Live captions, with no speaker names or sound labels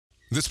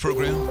This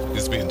program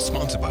is being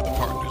sponsored by the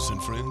partners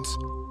and friends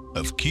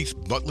of Keith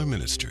Butler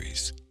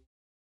Ministries.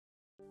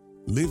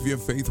 Live Your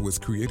Faith was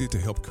created to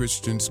help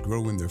Christians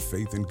grow in their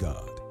faith in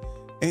God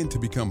and to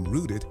become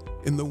rooted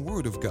in the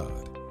Word of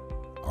God.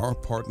 Our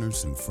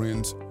partners and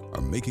friends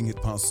are making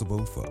it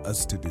possible for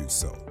us to do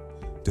so.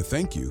 To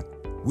thank you,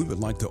 we would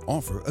like to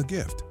offer a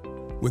gift.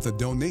 With a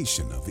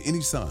donation of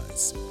any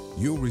size,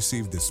 you'll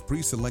receive this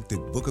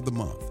pre-selected book of the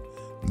month,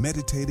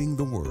 Meditating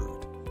the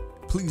Word.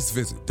 Please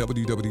visit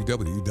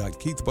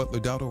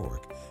www.keithbutler.org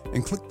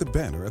and click the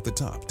banner at the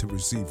top to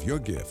receive your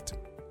gift.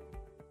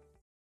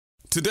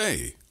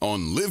 Today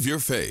on Live Your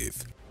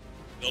Faith.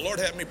 The Lord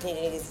had me pull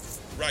over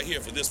right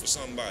here for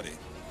somebody.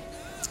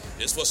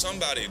 It's for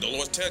somebody. The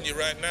Lord's telling you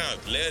right now,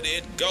 let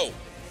it go.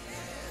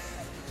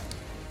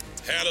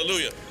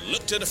 Hallelujah.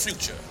 Look to the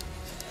future.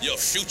 Your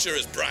future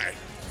is bright.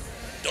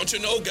 Don't you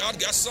know God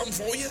got something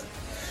for you?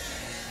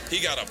 He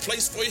got a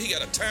place for you. He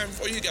got a time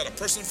for you. He got a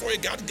person for you.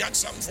 God got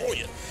something for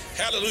you.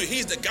 Hallelujah.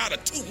 He's the God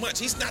of too much.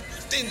 He's not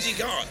a stingy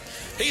God.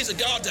 He's a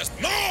God that's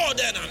more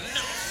than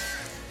enough.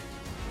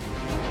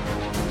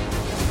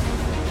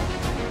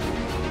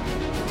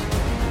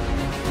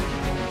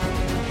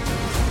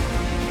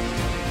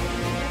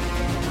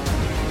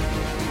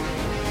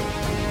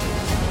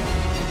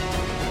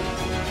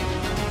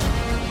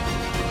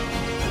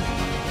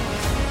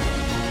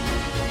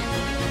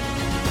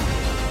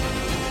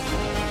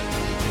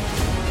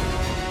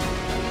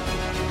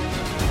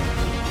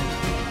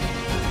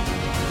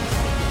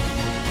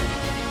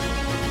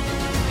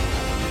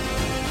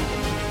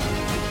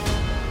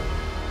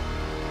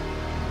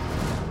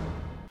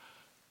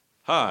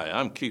 Hi,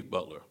 I'm Keith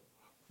Butler.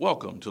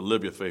 Welcome to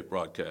Live Your Faith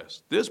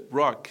broadcast. This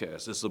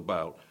broadcast is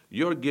about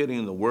your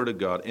getting the Word of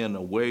God in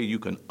a way you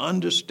can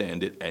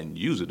understand it and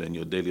use it in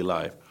your daily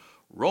life.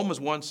 Romans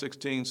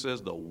 1:16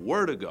 says the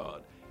Word of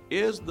God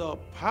is the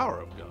power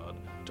of God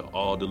to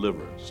all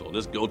deliverance. So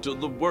let's go to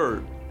the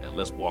Word and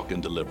let's walk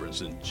in deliverance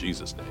in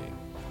Jesus' name.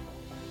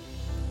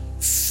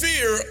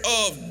 Fear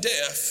of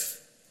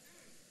death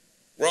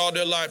were all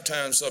their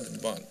lifetime subject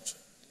to bondage.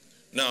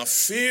 Now,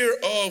 fear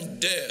of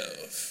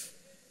death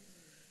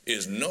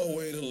is no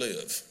way to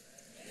live.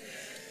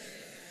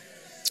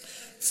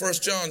 1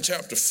 John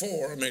chapter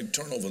 4,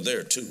 turn over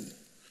there too.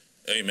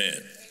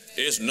 Amen.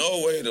 It's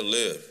no way to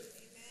live.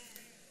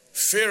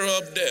 Fear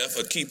of death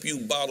will keep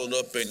you bottled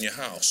up in your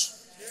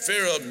house.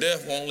 Fear of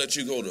death won't let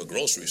you go to a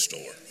grocery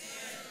store.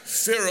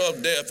 Fear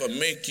of death will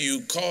make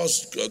you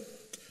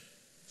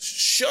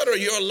shutter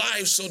your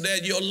life so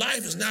that your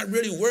life is not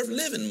really worth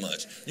living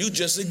much. You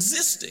just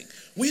existing.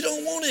 We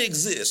don't want to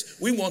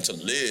exist. We want to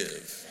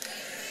live.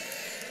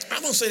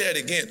 I'm going to say that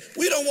again.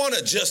 We don't want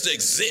to just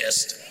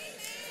exist.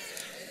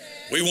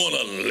 We want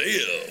to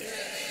live.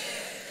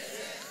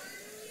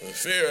 The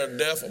fear of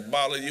death will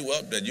bottle you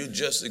up that you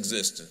just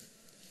existing.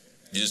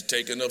 You're just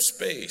taking up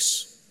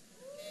space.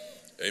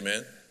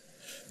 Amen.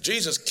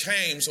 Jesus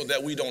came so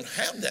that we don't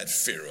have that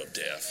fear of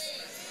death.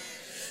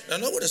 Now,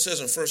 know what it says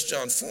in 1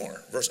 John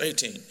 4, verse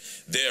 18.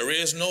 There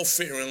is no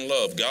fear in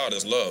love. God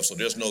is love, so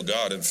there's no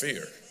God in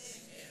fear.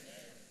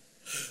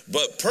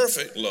 But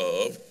perfect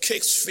love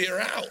kicks fear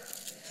out.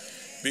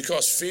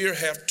 Because fear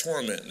hath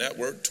torment. That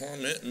word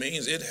torment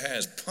means it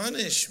has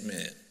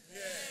punishment.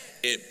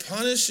 It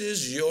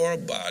punishes your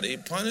body,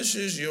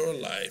 punishes your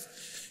life.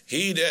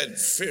 He that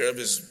feareth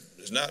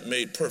is not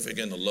made perfect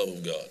in the love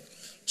of God.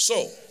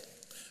 So,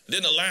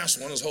 then the last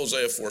one is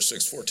Hosea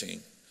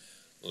 4:6-14.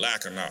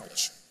 Lack of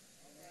knowledge.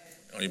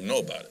 I don't even know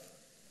about it.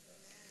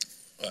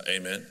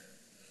 Amen.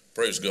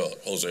 Praise God.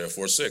 Hosea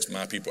 4:6.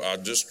 My people are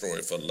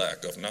destroyed for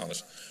lack of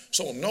knowledge.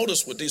 So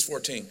notice with these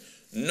 14.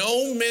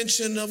 No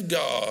mention of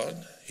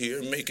God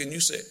here making you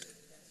sick.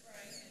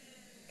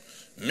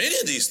 Many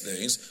of these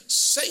things,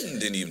 Satan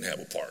didn't even have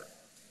a part.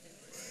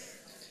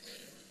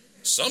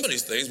 Some of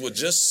these things were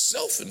just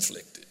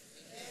self-inflicted.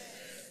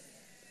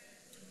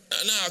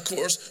 Now, of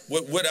course,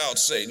 without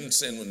Satan,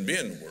 sin wouldn't be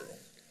in the world.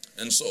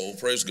 And so,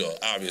 praise God,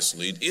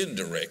 obviously,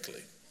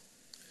 indirectly.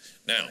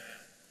 Now,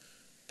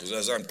 because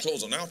as I'm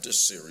closing out this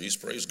series,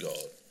 praise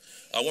God,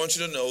 I want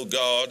you to know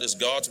God is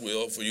God's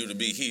will for you to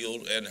be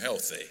healed and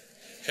healthy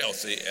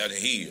and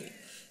healed.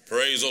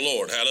 Praise the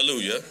Lord.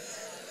 Hallelujah.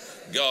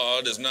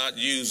 God is not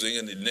using,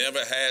 and He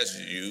never has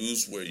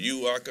used, where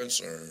you are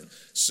concerned,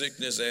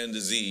 sickness and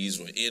disease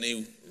for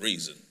any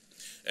reason.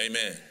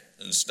 Amen.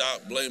 And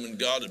stop blaming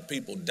God that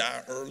people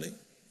die early.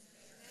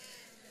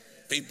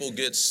 People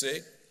get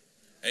sick.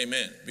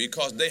 Amen.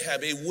 Because they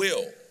have a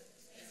will.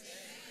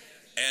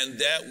 And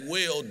that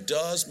will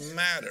does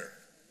matter.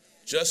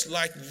 Just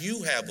like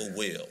you have a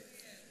will.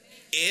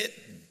 It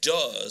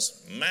does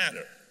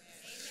matter.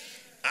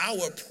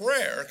 Our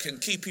prayer can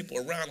keep people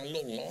around a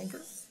little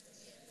longer.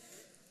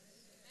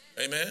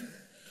 Amen.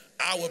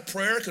 Our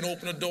prayer can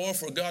open a door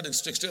for God to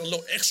extend a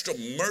little extra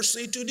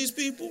mercy to these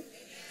people.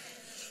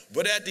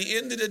 But at the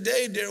end of the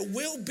day, there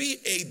will be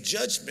a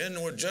judgment,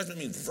 or judgment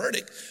means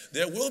verdict.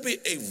 There will be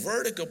a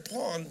verdict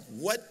upon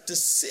what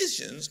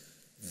decisions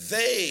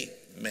they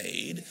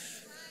made,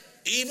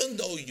 even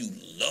though you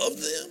love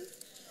them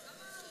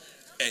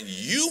And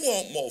you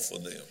want more for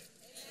them.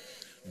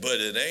 But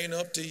it ain't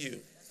up to you.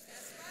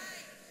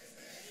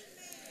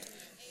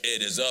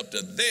 It is up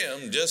to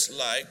them, just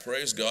like,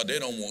 praise God, they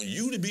don't want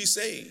you to be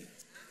saved.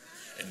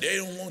 And they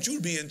don't want you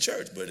to be in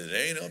church, but it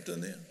ain't up to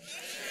them.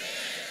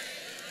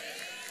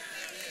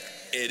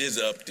 It is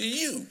up to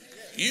you.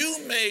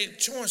 You made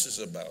choices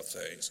about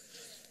things.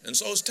 And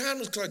so it's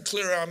time to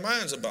clear our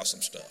minds about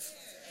some stuff.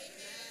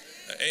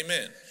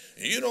 Amen.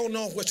 You don't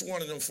know which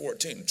one of them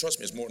 14. Trust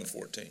me, it's more than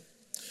 14.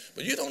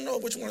 But you don't know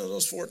which one of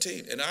those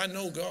 14. And I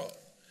know God,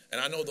 and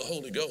I know the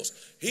Holy Ghost.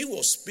 He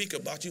will speak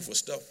about you for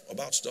stuff for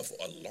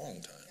a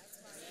long time.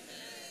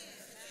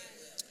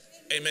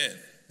 Amen.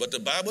 But the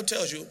Bible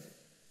tells you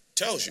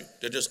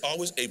that there's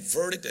always a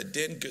verdict that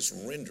then gets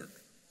rendered.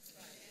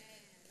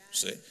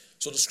 See?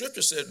 So the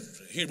scripture said,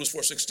 Hebrews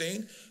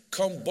 4:16,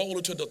 come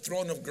boldly to the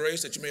throne of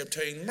grace that you may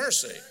obtain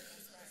mercy.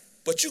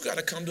 But you got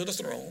to come to the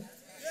throne.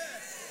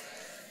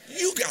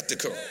 You got to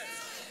come.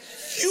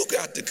 You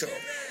got to come.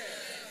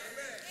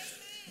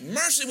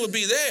 Mercy will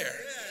be there.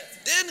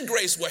 Then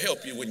grace will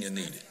help you when you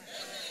need it.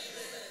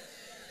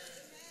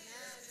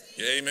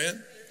 Yeah,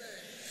 amen.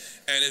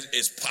 And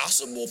it's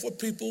possible for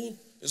people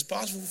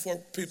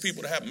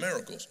to have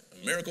miracles.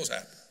 Miracles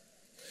happen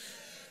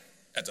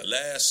at the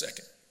last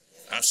second.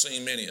 I've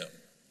seen many of them.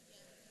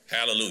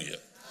 Hallelujah.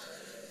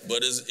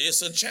 But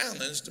it's a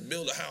challenge to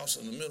build a house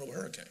in the middle of a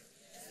hurricane.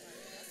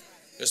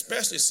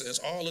 Especially since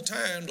all the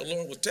time the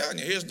Lord was telling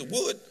you, here's the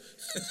wood.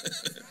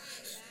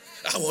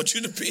 I want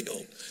you to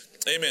build.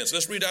 Amen. So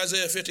let's read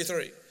Isaiah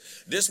 53.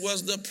 This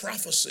was the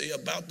prophecy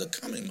about the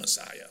coming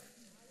Messiah.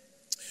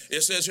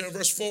 It says here in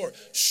verse 4,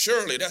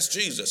 surely, that's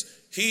Jesus,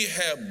 he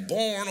have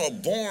borne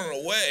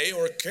away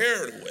or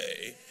carried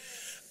away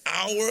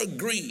our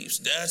griefs.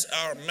 That's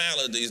our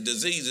maladies,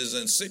 diseases,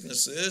 and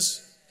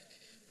sicknesses.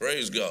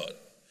 Praise God.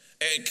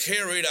 And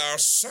carried our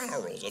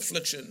sorrows,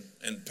 affliction,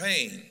 and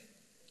pain.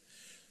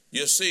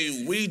 You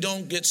see, we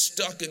don't get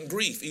stuck in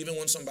grief even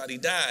when somebody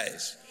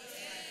dies.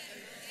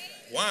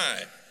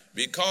 Why?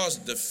 Because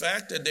the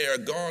fact that they are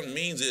gone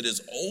means it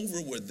is over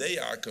where they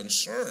are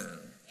concerned.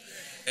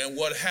 And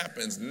what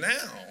happens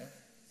now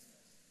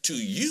to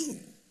you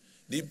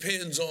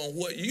depends on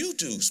what you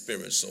do,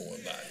 spirit, soul,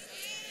 and body.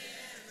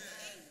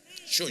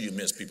 Sure, you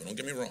miss people. Don't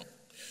get me wrong.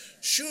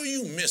 Sure,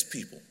 you miss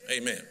people.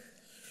 Amen.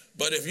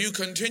 But if you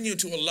continue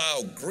to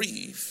allow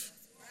grief,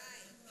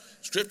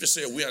 Scripture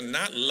said we are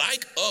not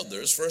like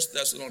others, 1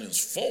 Thessalonians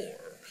 4.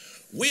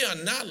 We are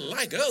not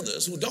like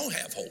others who don't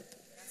have hope.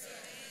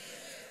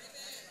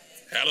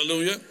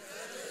 Hallelujah.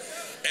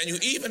 And you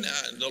even,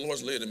 the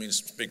Lord's led me to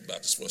speak about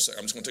this for a second.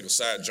 I'm just going to take a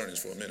side journey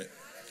for a minute.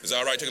 Is that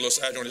all right? Take a little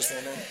side journey for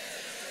a moment.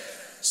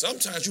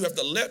 Sometimes you have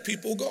to let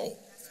people go.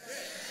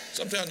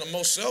 Sometimes the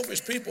most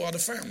selfish people are the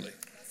family.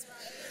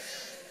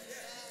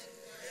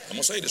 I'm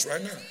going to say this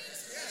right now.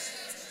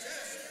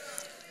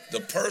 The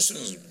person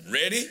is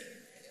ready.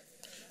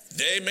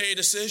 They made a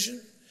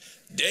decision.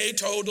 They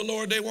told the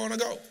Lord they want to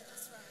go.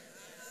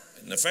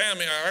 And the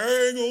family,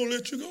 I ain't going to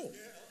let you go.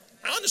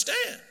 I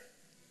understand.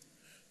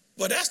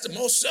 But that's the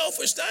most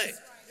selfish thing.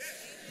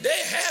 They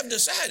have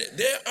decided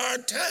there are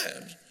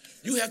times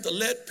you have to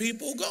let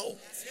people go.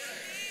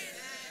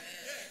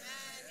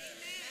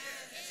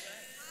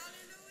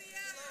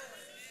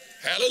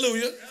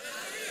 Hallelujah.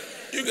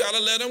 You got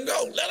to let them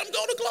go. Let them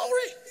go to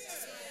glory.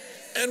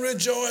 And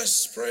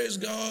rejoice, praise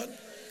God,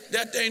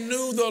 that they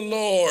knew the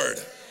Lord.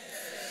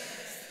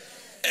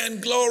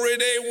 And glory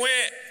they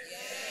went.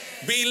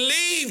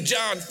 Believe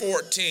John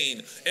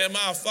 14, in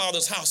my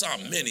Father's house are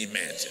many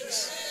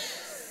mansions.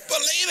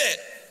 Believe it.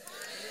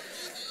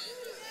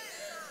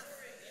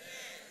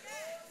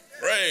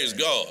 Praise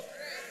God.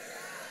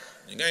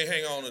 You can't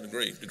hang on to the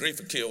grief. The grief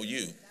will kill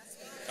you.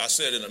 I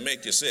said it'll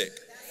make you sick.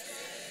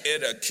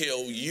 It'll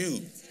kill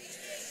you.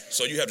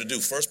 So you have to do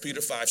 1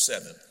 Peter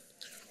 5:7.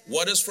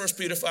 What is 1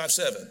 Peter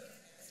 5:7?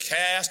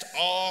 Cast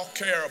all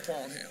care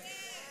upon him,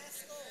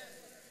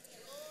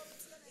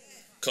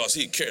 because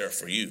he cares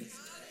for you.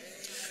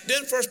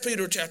 Then 1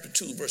 Peter chapter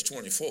 2, verse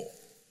 24.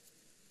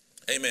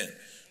 Amen.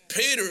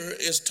 Peter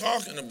is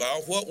talking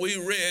about what we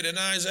read in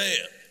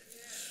Isaiah.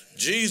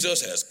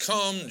 Jesus has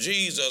come.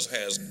 Jesus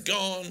has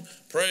gone.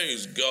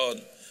 Praise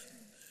God.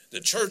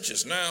 The church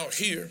is now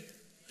here.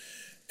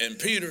 And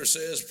Peter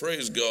says,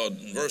 praise God,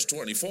 in verse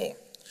 24,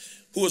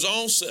 who his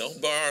own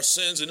self bare our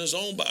sins in his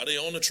own body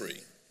on the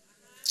tree,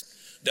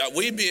 that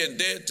we being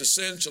dead to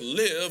sin shall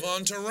live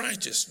unto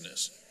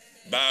righteousness,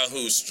 by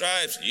whose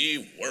stripes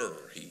ye were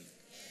healed.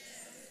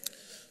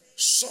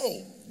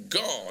 So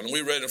God, and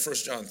we read in 1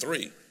 John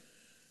 3,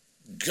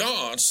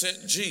 God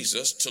sent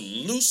Jesus to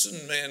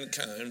loosen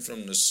mankind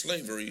from the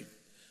slavery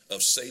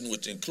of Satan,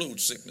 which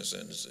includes sickness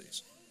and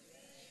disease.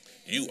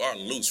 You are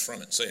loose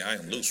from it. Say, I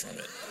am loose from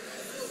it.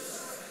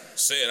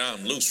 Say it,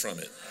 I'm loose from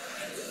it.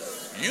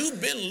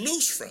 You've been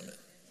loose from it.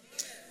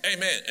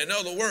 Amen. In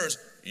other words,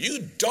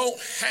 you don't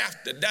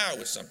have to die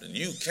with something.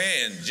 You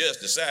can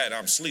just decide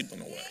I'm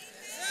sleeping away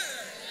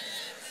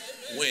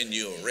when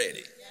you're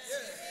ready.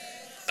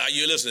 Are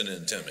you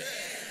listening to me?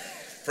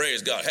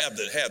 Praise God. Have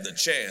the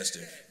chance to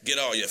get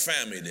all your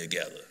family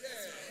together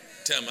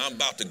Tell them I'm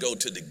about to go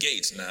to the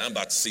gates now. I'm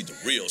about to see the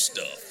real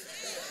stuff.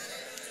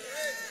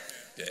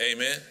 Yeah,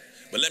 amen.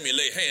 But let me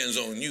lay hands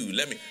on you.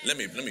 Let me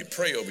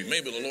pray over you.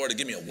 Maybe the Lord will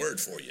give me a word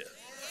for you.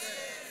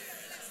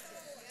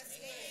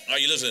 Are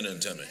you listening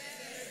to me?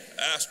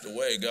 That's the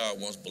way God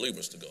wants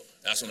believers to go.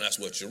 That's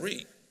what you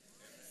read.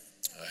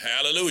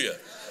 Hallelujah.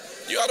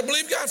 You ought to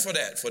believe God for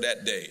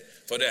that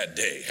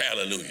day.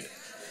 Hallelujah.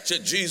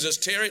 Should Jesus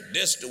tarry?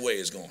 This the way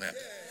it's going to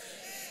happen.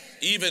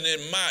 Even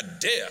in my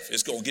death,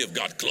 it's going to give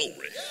God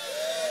glory.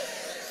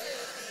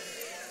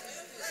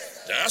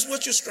 That's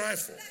what you strive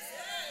for.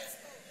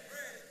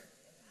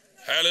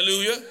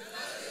 Hallelujah.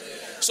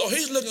 So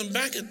he's looking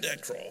back at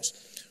that cross.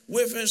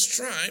 With his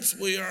stripes,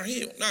 we are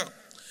healed. Now,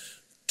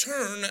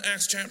 turn to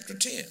Acts chapter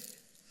 10.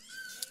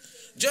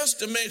 Just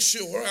to make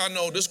sure, I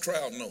know this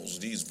crowd knows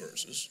these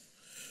verses,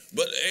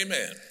 but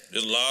amen.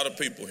 There's a lot of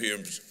people here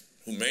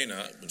who may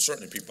not, but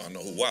certainly people I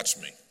know who watch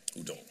me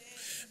who don't.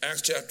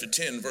 Acts chapter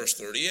 10, verse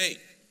 38.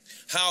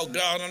 How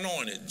God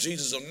anointed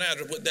Jesus of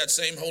Nazareth with that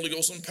same Holy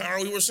Ghost and power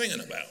we were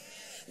singing about.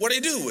 What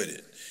did he do with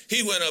it?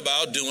 He went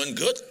about doing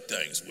good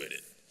things with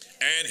it.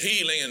 And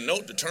healing, and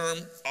note the term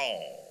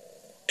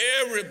all.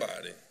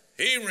 Everybody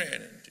he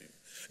ran into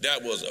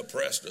that was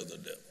oppressed of the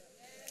devil.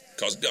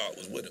 Because God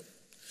was with him.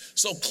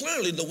 So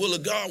clearly the will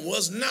of God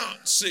was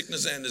not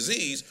sickness and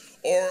disease,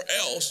 or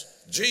else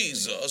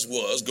Jesus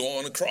was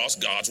going across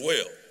God's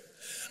will.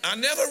 I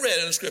never read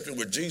in the scripture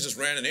where Jesus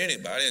ran into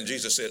anybody and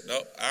Jesus said,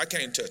 no, I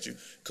can't touch you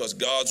because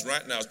God's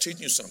right now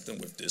teaching you something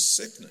with this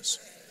sickness.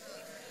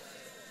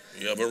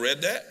 You ever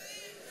read that?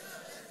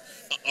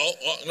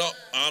 No,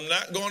 I'm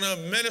not going to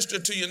minister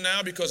to you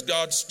now because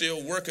God's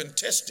still working,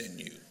 testing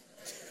you.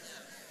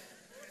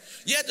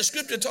 Yet the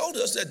scripture told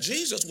us that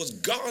Jesus was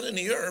God in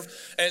the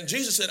earth, and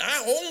Jesus said,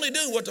 I only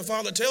do what the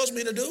Father tells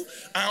me to do.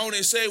 I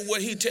only say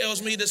what he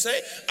tells me to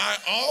say. I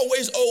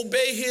always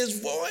obey his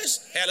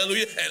voice.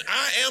 Hallelujah. And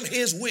I am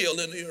his will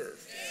in the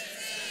earth.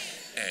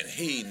 And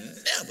he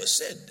never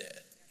said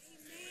that.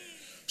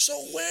 So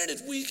where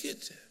did we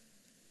get to?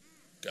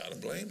 Got to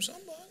blame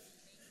somebody.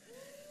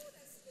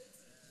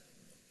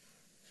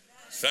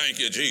 Thank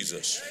you,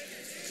 Jesus.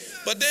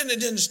 But then it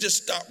didn't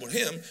just stop with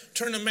him.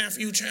 Turn to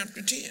Matthew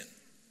chapter 10.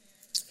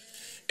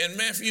 In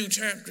Matthew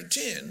chapter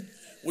 10,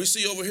 we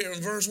see over here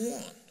in verse 1.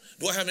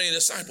 Do I have any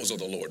disciples of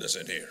the Lord that's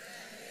in here?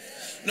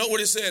 Note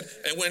what he said.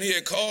 And when he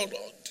had called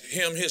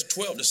him his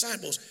 12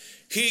 disciples,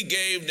 he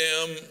gave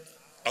them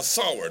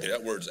authority.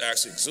 That word's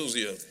actually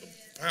exousia,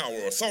 power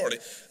or authority,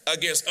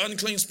 against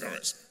unclean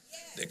spirits.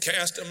 They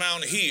cast them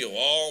out and heal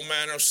all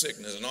manner of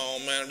sickness and all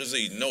manner of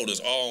disease. Notice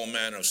all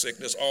manner of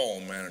sickness,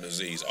 all manner of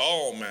disease,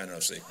 all manner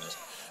of sickness,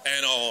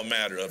 and all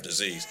manner of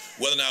disease.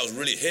 Whether or not it was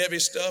really heavy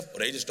stuff,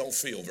 but they just don't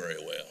feel very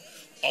well.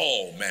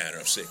 All manner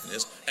of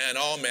sickness and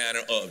all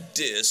manner of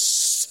dis-ease.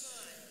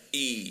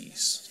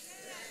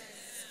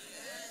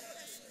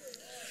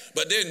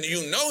 But then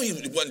you know he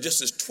wasn't just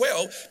his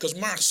 12, because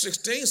Mark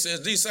 16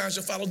 says these signs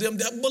shall follow them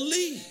that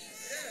believe.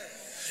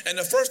 And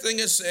the first thing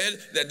it said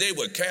that they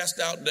would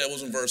cast out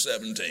devils in verse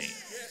 17.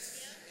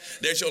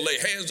 They shall lay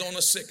hands on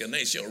the sick and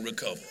they shall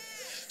recover.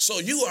 So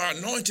you are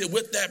anointed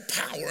with that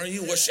power, and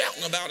you were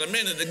shouting about a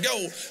minute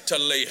ago to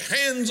lay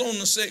hands on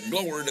the sick,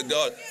 glory to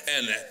God,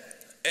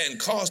 and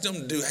cause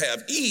them to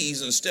have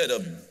ease instead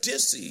of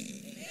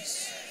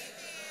disease,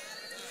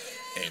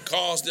 and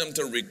cause them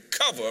to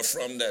recover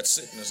from that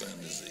sickness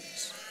and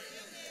disease.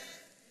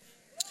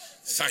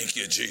 Thank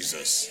you,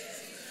 Jesus.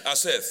 I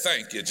said,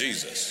 thank you,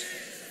 Jesus.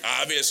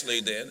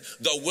 Obviously then,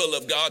 the will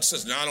of God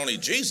says not only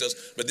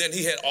Jesus, but then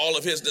he had all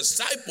of his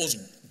disciples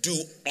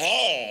do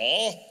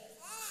all.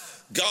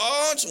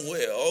 God's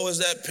will is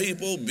that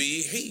people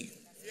be healed.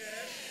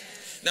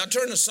 Now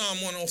turn to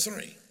Psalm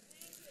 103.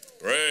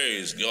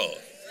 Praise God.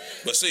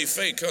 But see,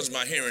 faith comes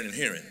by hearing and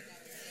hearing.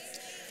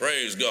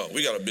 Praise God.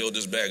 We got to build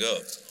this back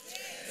up.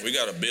 We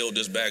got to build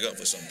this back up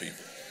for some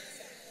people.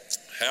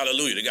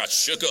 Hallelujah. They got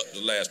shook up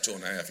the last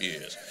 2.5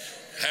 years.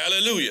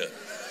 Hallelujah.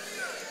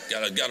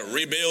 Got to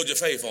rebuild your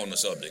faith on the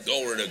subject.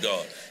 Glory to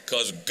God.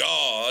 Because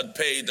God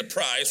paid the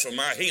price for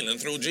my healing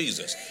through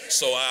Jesus.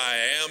 So I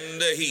am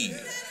the healed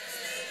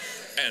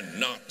and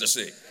not the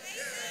sick.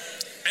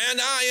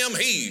 And I am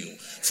healed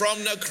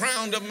from the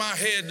crown of my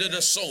head to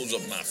the soles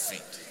of my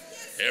feet.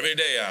 Every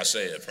day I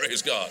say it.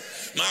 Praise God.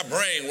 My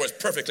brain works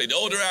perfectly. The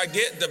older I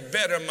get, the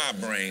better my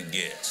brain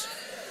gets.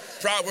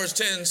 Proverbs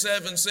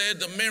 10:7 said,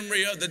 the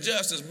memory of the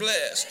just is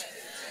blessed.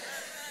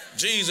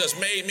 Jesus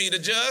made me the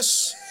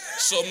just,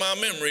 so my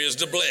memory is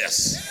the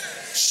blessed.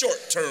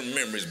 Short-term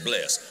memory is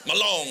blessed. My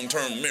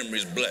long-term memory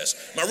is blessed.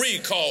 My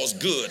recall's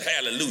good.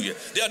 Hallelujah.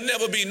 There'll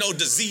never be no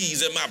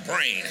disease in my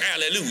brain.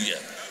 Hallelujah.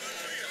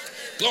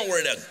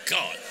 Glory to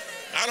God.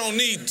 I don't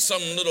need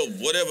some little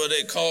whatever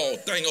they call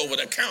thing over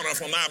the counter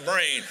for my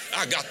brain.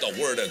 I got the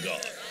word of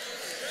God.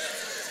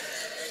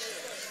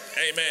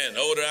 Amen. The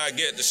older I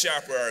get, the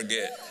sharper I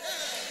get.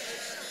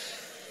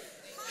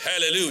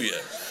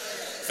 Hallelujah.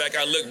 fact,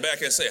 I look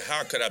back and say,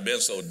 how could I have been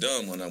so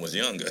dumb when I was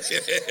younger?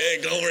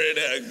 Glory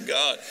to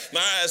God.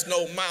 My eyes,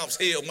 no mouths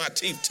healed. My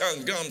teeth,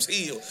 tongue, gums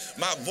healed.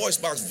 My voice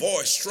box,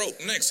 voice, throat,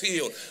 necks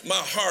healed. My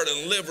heart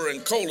and liver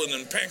and colon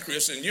and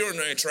pancreas and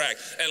urinary tract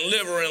and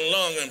liver and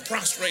lung and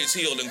prostrates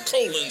healed and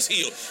colon's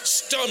healed.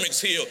 Stomach's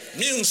healed.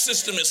 Immune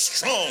system is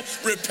strong.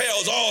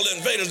 Repels all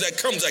invaders that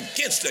comes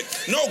against it.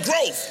 No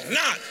growth,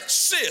 knot,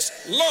 cyst,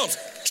 lumps,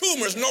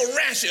 tumors, no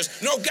rashes,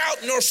 no gout,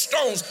 no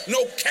stones,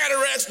 no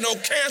cataracts, no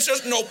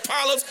cancers, no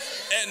polyps,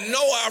 and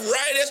no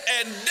arthritis,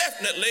 and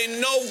definitely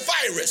no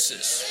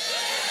viruses.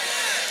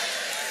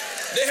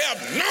 They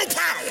have no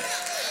power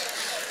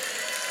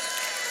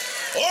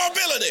or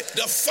ability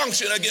to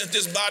function against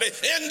this body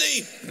in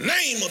the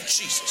name of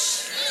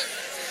Jesus.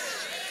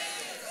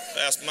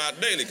 That's my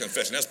daily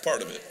confession. That's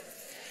part of it.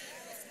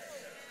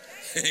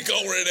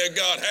 Glory to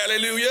God.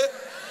 Hallelujah.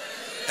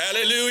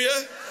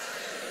 Hallelujah.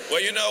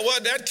 Well, you know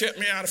what? That kept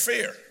me out of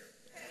fear.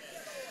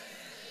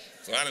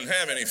 So I didn't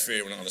have any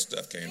fear when all this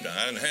stuff came down.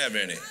 I didn't have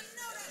any.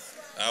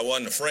 I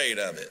wasn't afraid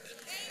of it.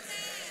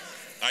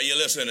 Are you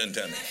listening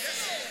to me?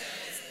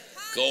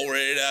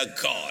 Glory to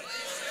God.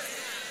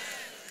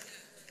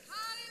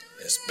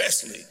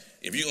 Especially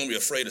if you're going to be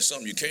afraid of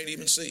something you can't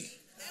even see.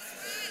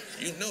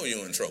 You know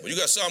you're in trouble. You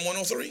got Psalm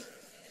 103?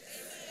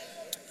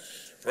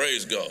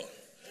 Praise God.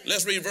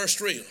 Let's read verse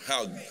 3.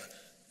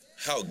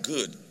 How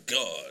good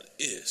God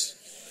is.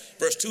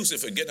 Verse 2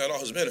 says, forget not all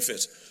his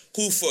benefits,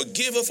 who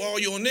forgiveth all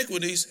your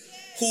iniquities,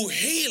 who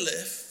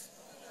healeth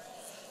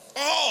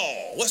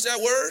all. What's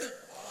that word?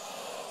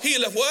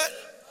 Healeth what?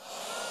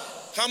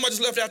 How much is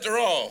left after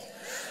all?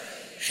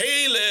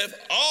 Healeth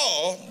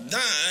all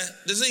thine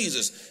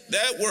diseases.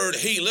 That word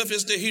healeth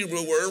is the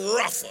Hebrew word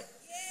rapha.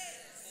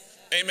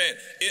 Amen.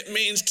 It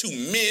means to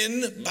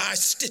mend by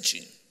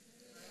stitching.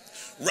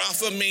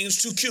 Rapha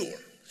means to cure.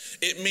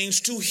 It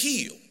means to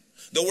heal.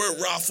 The word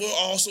rapha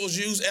also is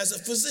used as a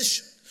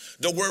physician.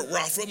 The word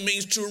rapha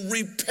means to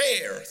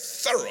repair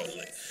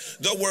thoroughly.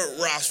 The word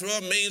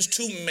rapha means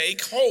to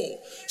make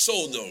whole.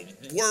 So the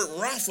word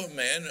rapha,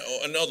 man,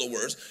 or in other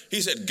words,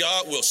 he said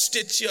God will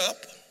stitch you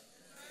up.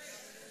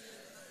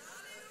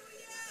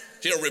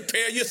 He'll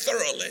repair you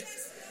thoroughly.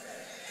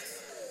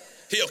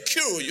 He'll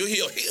cure you.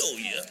 He'll heal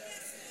you.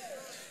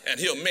 And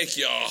he'll make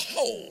you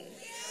whole.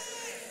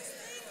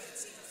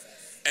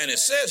 And it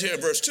says here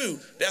in verse 2,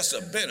 that's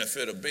a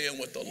benefit of being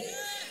with the Lord.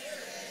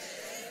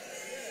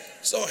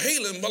 So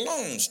healing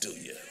belongs to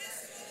you.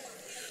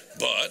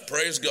 But,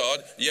 praise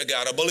God, you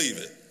got to believe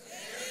it.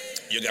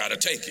 You got to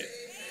take it.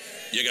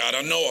 You got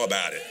to know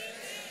about it.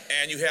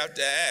 And you have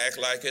to act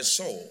like it's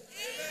so.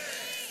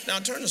 Now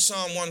turn to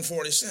Psalm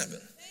 147.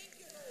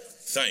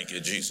 Thank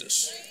you,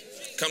 Jesus.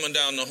 Coming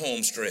down the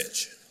home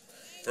stretch.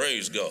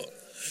 Praise God.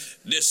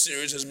 This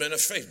series has been a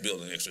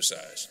faith-building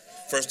exercise.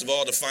 First of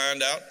all, to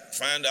find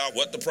out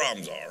what the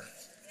problems are.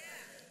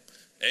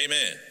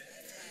 Amen.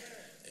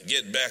 And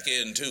get back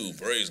into,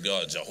 praise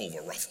God, Jehovah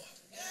Rapha.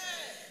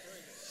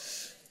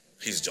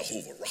 He's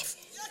Jehovah Rapha.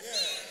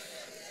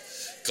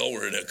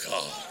 Glory to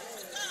God.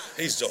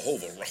 He's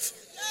Jehovah Rapha.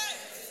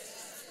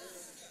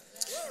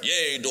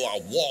 Yea, do I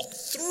walk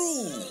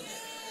through.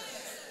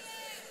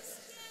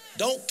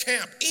 Don't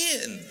camp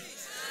in.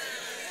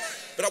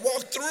 But I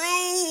walk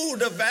through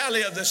the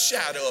valley of the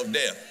shadow of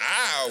death.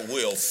 I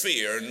will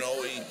fear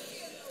no evil.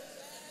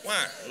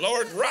 Why?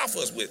 Lord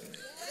Rapha's with me.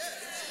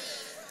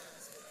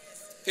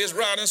 His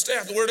rod and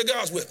staff, the word of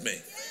God's with me.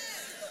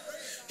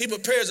 He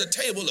prepares a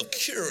table of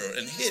cure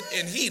and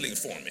healing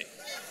for me.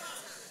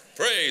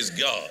 Praise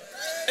God.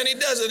 And he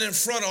does it in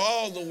front of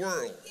all the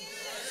world.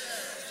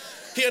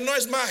 He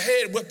anoints my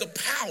head with the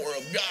power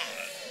of God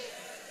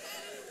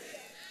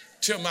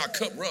till my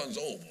cup runs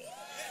over.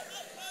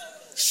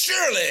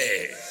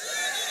 Surely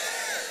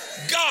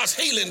God's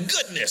healing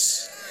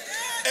goodness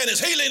and his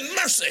healing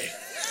mercy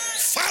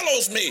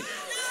follows me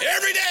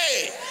every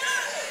day,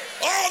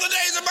 all the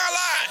days of my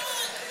life.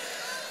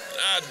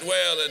 I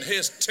dwell in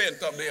his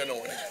tent of the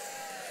anointing.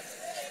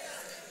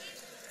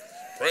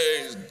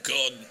 Praise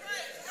God.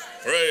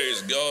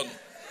 Praise God.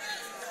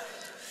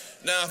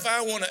 Now, if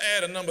I want to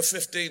add a number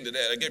 15 to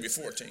that, I gave you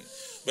 14.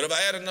 But if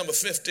I add a number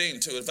 15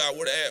 to it, if I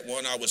were to add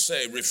one, I would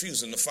say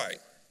refusing to fight.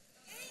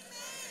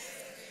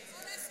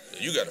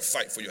 You got to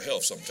fight for your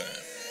health sometime.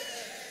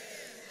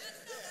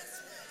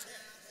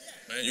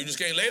 Man, you just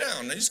can't lay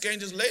down. You just can't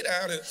just lay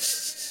down and,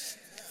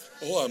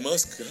 oh, I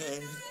must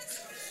come.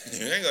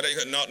 You ain't got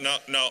to, no.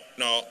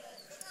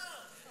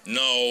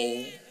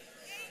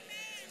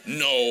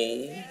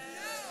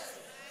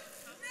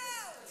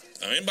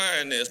 I ain't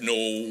buying this. No.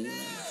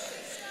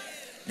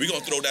 We're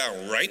going to throw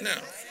down right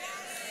now.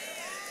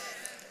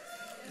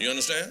 You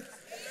understand?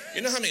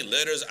 You know how many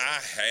letters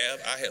I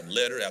have? I have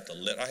letter after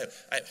letter. I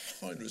have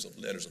hundreds of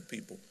letters of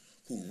people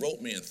who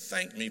wrote me and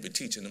thanked me for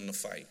teaching them to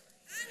fight.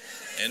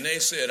 And they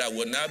said, I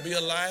would not be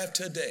alive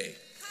today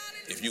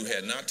if you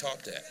had not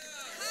taught that.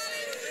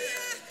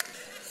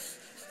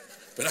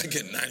 But I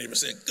get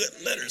 90%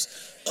 good letters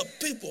of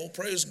people,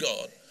 praise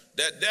God,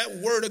 that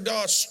word of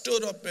God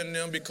stood up in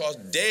them because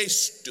they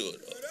stood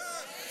up.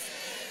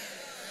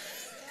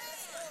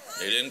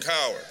 They didn't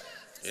cower.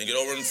 They didn't get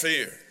over in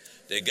fear.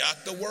 They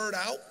got the word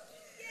out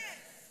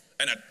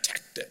and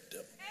attacked at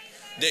them.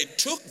 They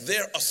took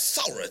their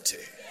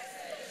authority.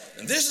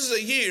 And this is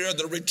a year of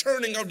the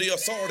returning of the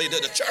authority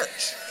to the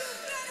church.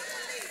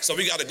 So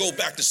we got to go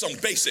back to some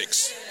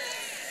basics.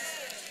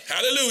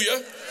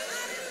 Hallelujah.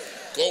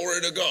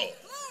 Glory to God.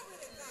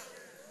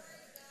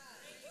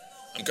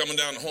 I'm coming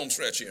down the home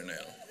stretch here now.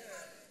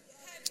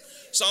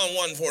 Psalm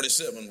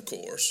 147, of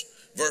course,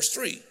 verse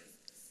 3.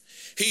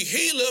 He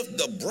healeth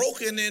the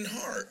broken in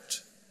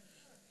heart,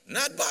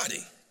 not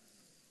body.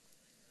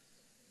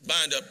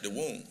 Bind up the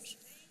wounds.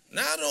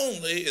 Not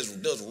only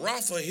does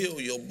Rapha heal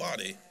your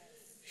body,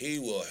 he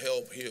will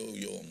help heal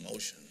your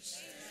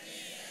emotions.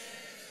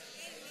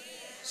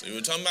 See, we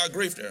were talking about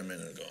grief there a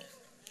minute ago.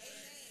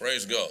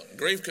 Praise God.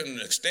 Grief can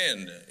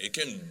extend. It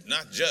can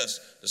not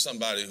just to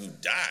somebody who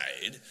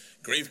died.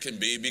 Grief can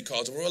be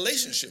because of a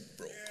relationship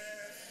broke.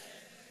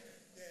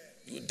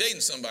 You were dating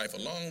somebody for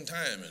a long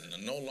time and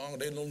they no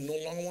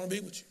longer want to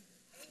be with you.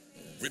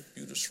 They'll rip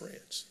you to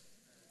shreds.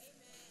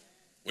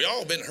 We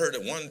all been hurt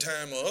at one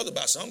time or other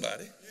by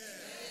somebody.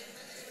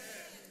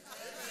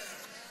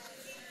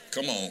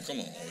 Come on.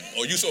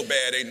 Oh, you so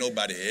bad ain't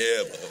nobody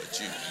ever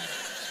hurt you.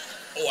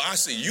 Oh, I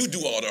see, you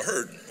do all the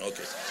hurting.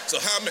 Okay. So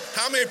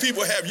how many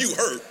people have you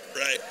hurt,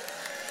 right?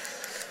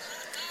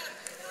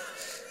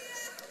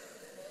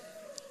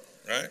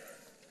 Right?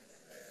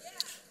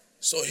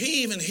 So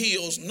he even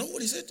heals. Know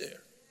what he said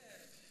there.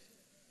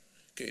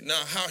 Okay,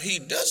 now how he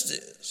does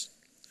this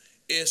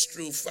is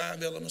through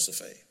 5 elements of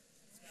faith.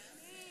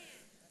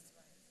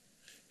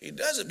 He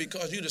does it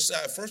because you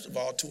decide, first of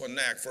all, to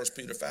enact 1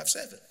 Peter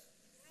 5:7.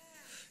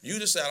 You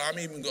decide, I'm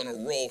even going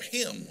to roll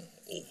him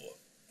over.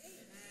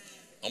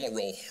 I'm going to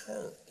roll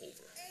her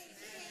over.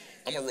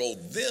 I'm going to roll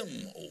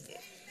them over.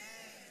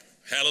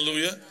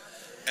 Hallelujah.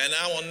 And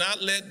I will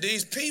not let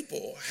these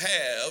people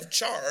have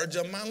charge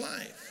of my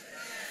life.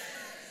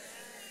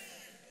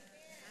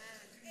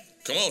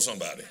 Come on,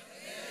 somebody.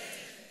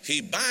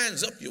 He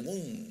binds up your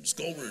wounds.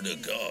 Glory to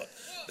God.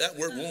 That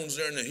word wounds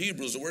there in the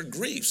Hebrew is the word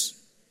griefs.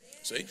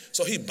 See?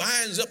 So he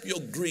binds up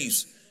your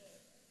griefs.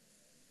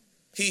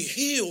 He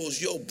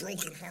heals your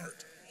broken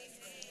heart.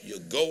 You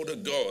go to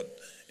God,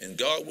 and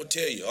God will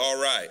tell you, all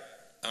right,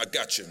 I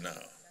got you now.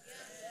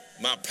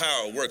 My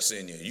power works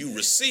in you. You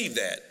receive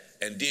that,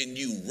 and then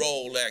you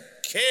roll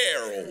that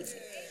care over.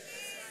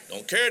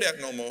 Don't carry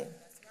that no more.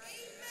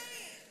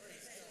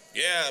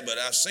 Yeah, but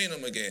I've seen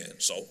him again.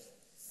 So,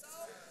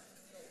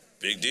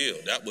 big deal.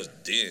 That was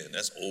then.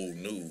 That's old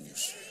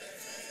news.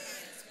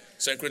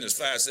 2 Corinthians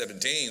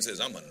 5:17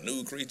 says, I'm a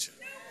new creature.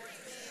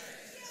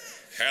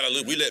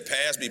 Hallelujah. We let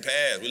past be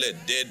past. We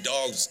let dead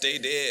dogs stay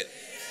dead.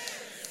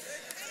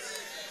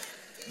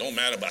 Don't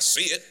matter if I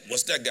see it.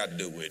 What's that got to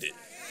do with it?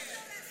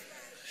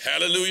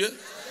 Hallelujah.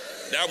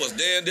 That was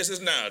then. This is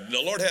now.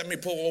 The Lord had me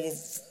pull over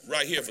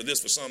right here for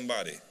this for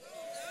somebody.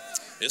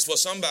 It's for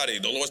somebody.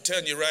 The Lord's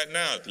telling you right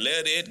now,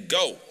 let it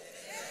go.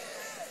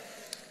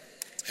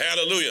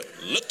 Hallelujah.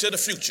 Look to the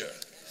future.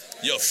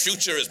 Your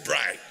future is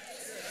bright.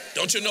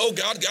 Don't you know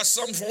God got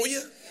something for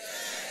you?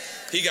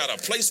 He got a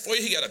place for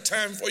you. He got a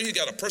time for you. He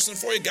got a person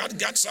for you. God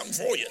got something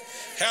for you.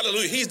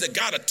 Hallelujah. He's the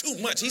God of too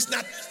much. He's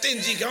not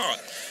stingy God.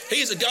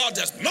 He's a God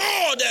that's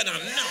more than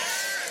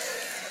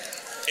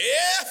enough.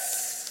 If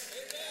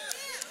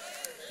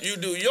you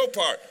do your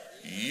part,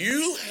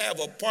 you have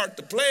a part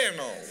to play in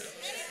all this.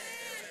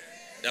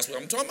 That's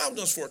what I'm talking about with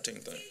those 14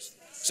 things.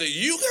 So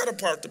you got a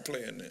part to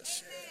play in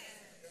this.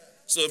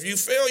 So if you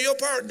fail your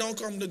part, don't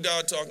come to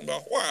God talking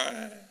about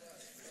why.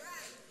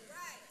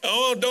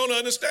 Oh, don't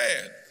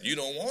understand. You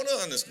don't want to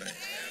understand.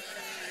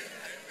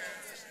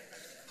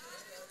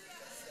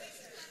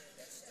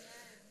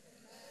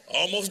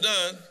 Almost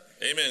done.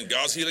 Amen.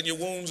 God's healing your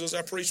wounds as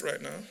I preach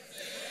right now.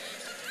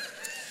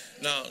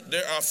 Now,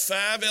 there are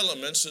 5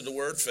 elements to the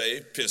word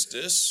faith,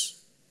 pistis.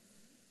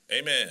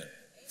 Amen.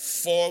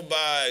 For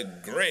by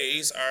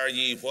grace are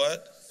ye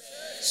what?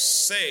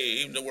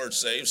 Saved. The word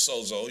saved,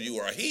 sozo. You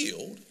are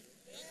healed.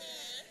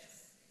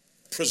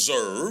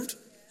 Preserved.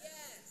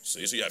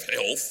 See, so you have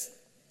health.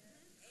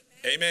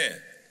 Amen.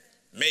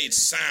 Made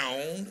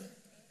sound.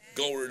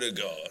 Glory to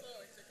God.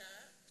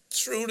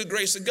 Through the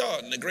grace of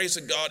God. And the grace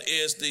of God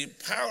is the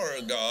power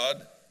of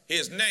God.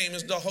 His name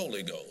is the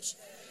Holy Ghost.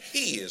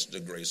 He is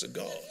the grace of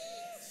God.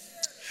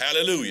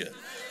 Hallelujah.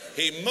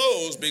 He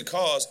moves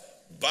because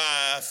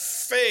by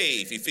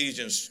faith,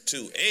 Ephesians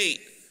 2:8,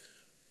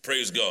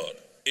 praise God,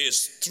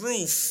 it's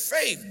through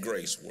faith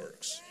grace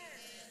works.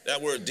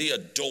 That word, the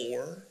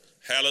door,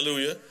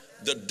 hallelujah,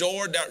 the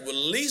door that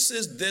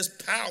releases this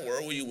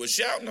power we were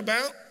shouting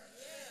about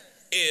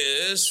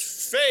is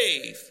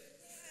faith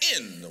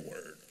in the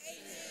word.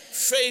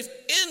 Faith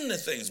in the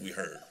things we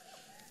heard.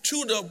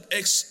 To the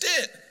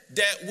extent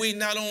that we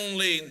not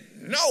only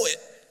know it,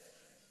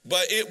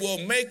 but it will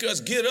make us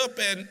get up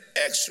and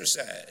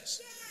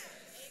exercise.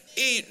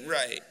 Eat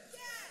right.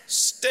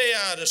 Stay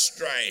out of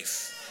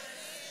strife.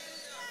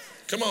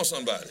 Come on,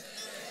 somebody.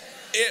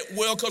 It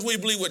will, because we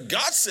believe what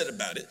God said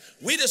about it.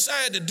 We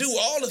decided to do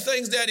all the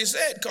things that he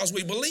said because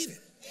we believe it.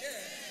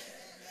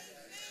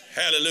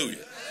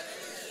 Hallelujah.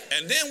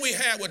 And then we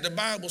have what the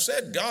Bible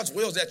said, God's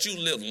will is that you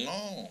live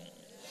long.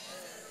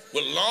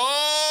 With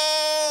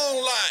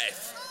long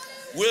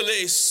life will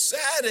he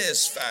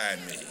satisfy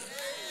me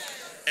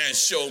and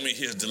show me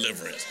his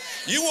deliverance.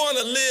 You want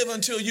to live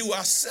until you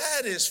are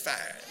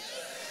satisfied.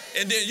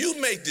 And then you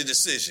make the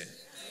decision.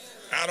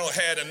 I don't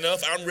had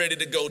enough. I'm ready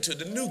to go to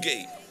the new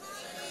gate.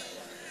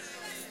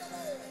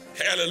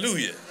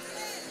 Hallelujah.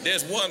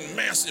 There's one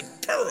massive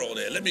pearl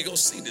there. Let me go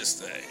see this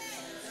thing.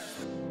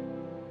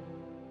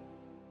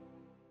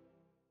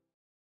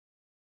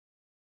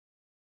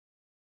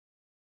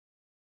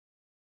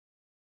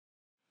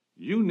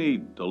 You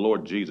need the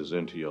Lord Jesus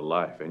into your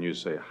life, and you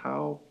say,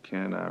 how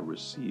can I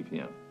receive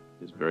him?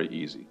 It's very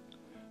easy.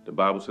 The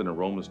Bible said in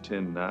Romans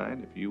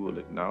 10:9, if you will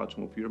acknowledge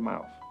him with your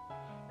mouth,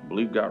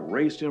 believe God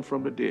raised him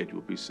from the dead, you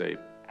will be saved.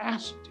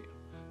 Ask him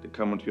to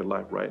come into your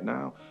life right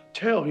now.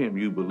 Tell him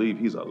you believe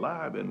he's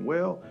alive and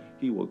well.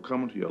 He will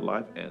come into your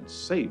life and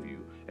save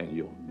you, and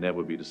you'll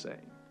never be the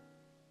same.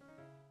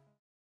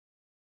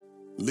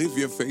 Live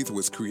Your Faith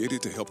was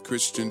created to help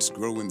Christians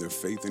grow in their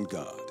faith in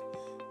God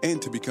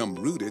and to become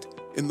rooted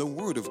in the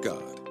Word of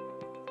God.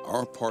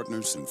 Our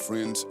partners and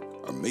friends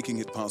are making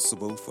it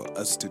possible for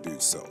us to do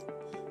so.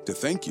 To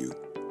thank you,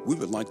 we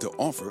would like to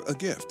offer a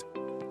gift.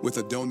 With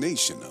a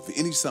donation of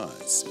any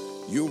size,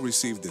 you'll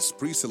receive this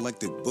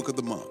pre-selected book of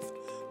the month,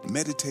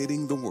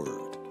 Meditating the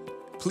Word.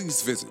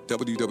 Please visit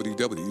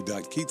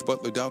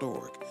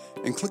www.keithbutler.org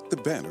and click the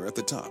banner at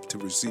the top to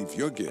receive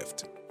your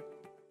gift.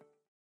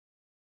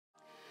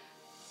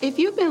 If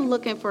you've been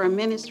looking for a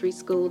ministry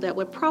school that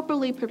would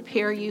properly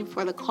prepare you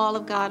for the call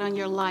of God on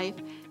your life,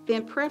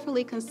 then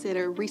prayerfully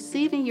consider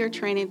receiving your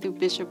training through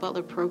Bishop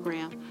Butler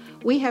program.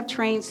 We have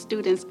trained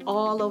students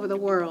all over the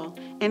world,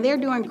 and they're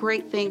doing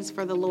great things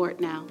for the Lord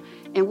now,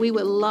 and we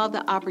would love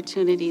the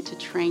opportunity to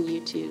train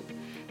you too.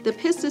 The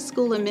Pistis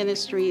School of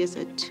Ministry is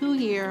a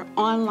 2-year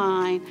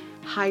online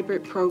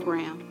hybrid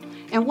program,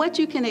 and what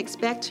you can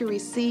expect to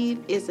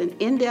receive is an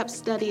in-depth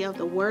study of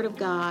the Word of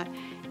God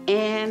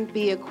and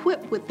be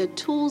equipped with the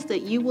tools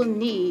that you will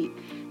need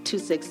to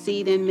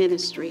succeed in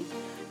ministry.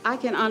 I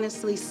can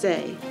honestly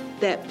say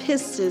that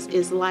Pistis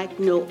is like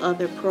no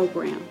other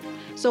program.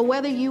 So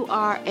whether you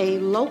are a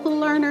local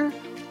learner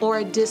or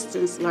a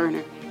distance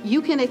learner,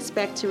 you can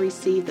expect to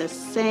receive the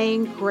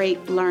same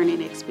great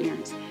learning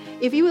experience.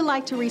 If you would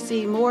like to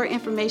receive more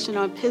information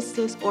on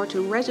Pistis or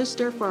to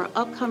register for our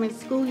upcoming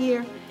school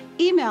year,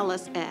 email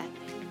us at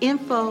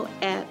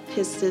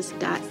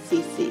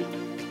info@pistis.cc.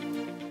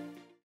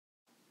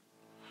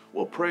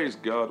 Well, praise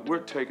God, we're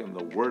taking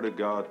the Word of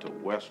God to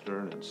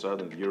Western and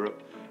Southern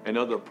Europe and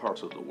other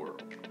parts of the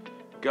world.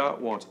 God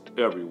wants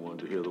everyone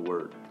to hear the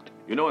Word.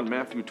 You know, in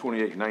Matthew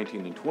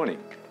 28:19 and 20,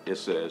 it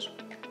says,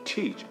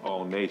 teach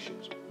all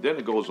nations. Then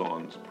it goes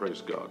on,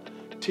 praise God,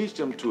 teach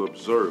them to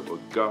observe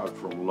what God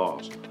from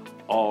lost,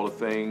 all the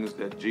things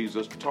that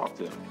Jesus taught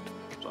them.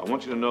 So I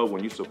want you to know,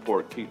 when you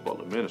support Keith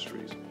Butler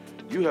Ministries,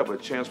 you have a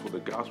chance for the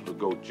gospel to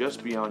go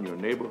just beyond your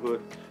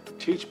neighborhood,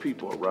 teach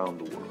people around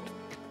the world.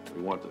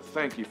 We want to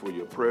thank you for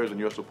your prayers and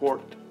your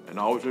support, and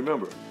always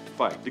remember,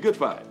 fight the good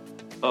fight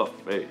of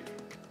faith.